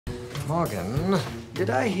Morgan, did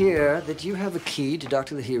I hear that you have a key to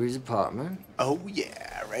Dr. Lahiri's apartment? Oh,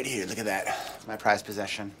 yeah, right here. Look at that. It's my prized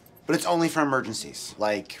possession. But it's only for emergencies.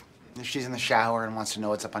 Like, if she's in the shower and wants to know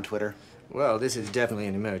what's up on Twitter. Well, this is definitely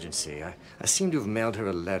an emergency. I seem to have mailed her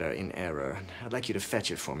a letter in error. I'd like you to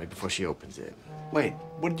fetch it for me before she opens it. Wait,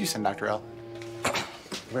 what did you send, Dr. L?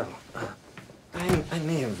 Well, I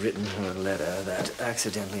may have written her a letter that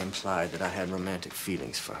accidentally implied that I had romantic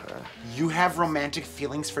feelings for her. You have romantic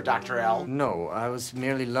feelings for Dr. L? No, I was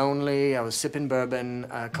merely lonely. I was sipping bourbon.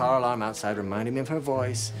 A car alarm outside reminded me of her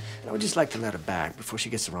voice. And I would just like to let her back before she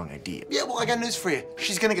gets the wrong idea. Yeah, well, I got news for you.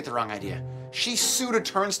 She's gonna get the wrong idea. She sued a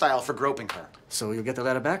turnstile for groping her. So you'll get the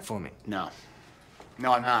letter back for me? No.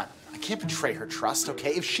 No, I'm not. I can't betray her trust,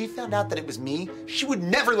 okay? If she found out that it was me, she would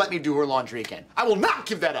never let me do her laundry again. I will not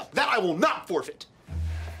give that up. That I will not forfeit.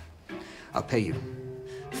 I'll pay you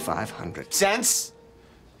 500 cents.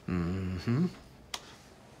 Mm-hmm.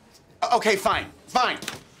 Okay, fine, fine.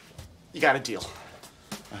 You got a deal.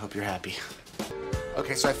 I hope you're happy.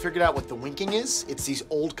 Okay, so I figured out what the winking is. It's these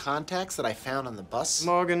old contacts that I found on the bus.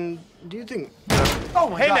 Morgan, do you think... Oh,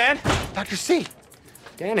 my God. God. Man. Dr. C.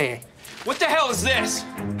 Danny. What the hell is this?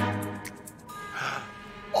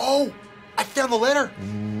 Oh, I found the letter.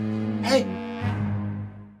 Hey.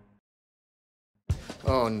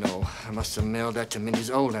 Oh, no. I must have mailed that to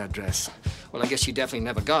Mindy's old address. Well, I guess she definitely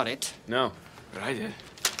never got it. No, but I did.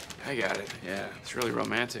 I got it. Yeah, it's really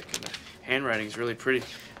romantic. And the handwriting's really pretty.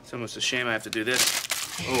 It's almost a shame I have to do this.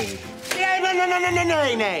 Oh.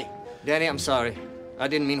 Nay. Danny, I'm sorry. I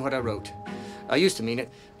didn't mean what I wrote. I used to mean it,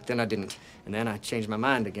 but then I didn't. And then I changed my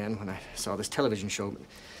mind again when I saw this television show.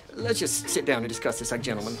 Let's just sit down and discuss this like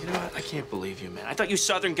gentlemen. You know what? I can't believe you, man. I thought you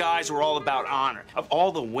Southern guys were all about honor. Of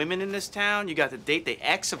all the women in this town, you got to date the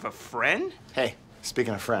ex of a friend? Hey,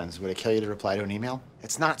 speaking of friends, would it kill you to reply to an email?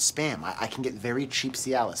 It's not spam. I can get very cheap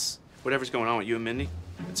Cialis. Whatever's going on with you and Mindy,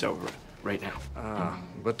 it's over right now.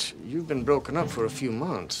 But you've been broken up for a few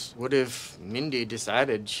months. What if Mindy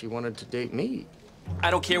decided she wanted to date me?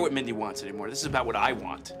 I don't care what Mindy wants anymore. This is about what I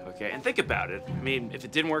want, okay? And think about it. I mean, if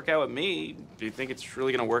it didn't work out with me, do you think it's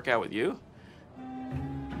really gonna work out with you?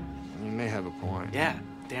 You may have a point. Yeah,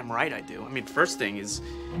 damn right I do. I mean, first thing is,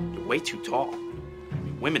 you're way too tall. I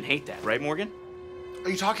mean, women hate that, right, Morgan? Are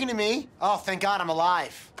you talking to me? Oh, thank God I'm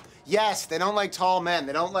alive. Yes, they don't like tall men.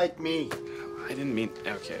 They don't like me. I didn't mean...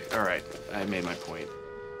 Okay, all right. I made my point.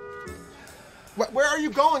 Where are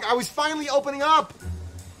you going? I was finally opening up.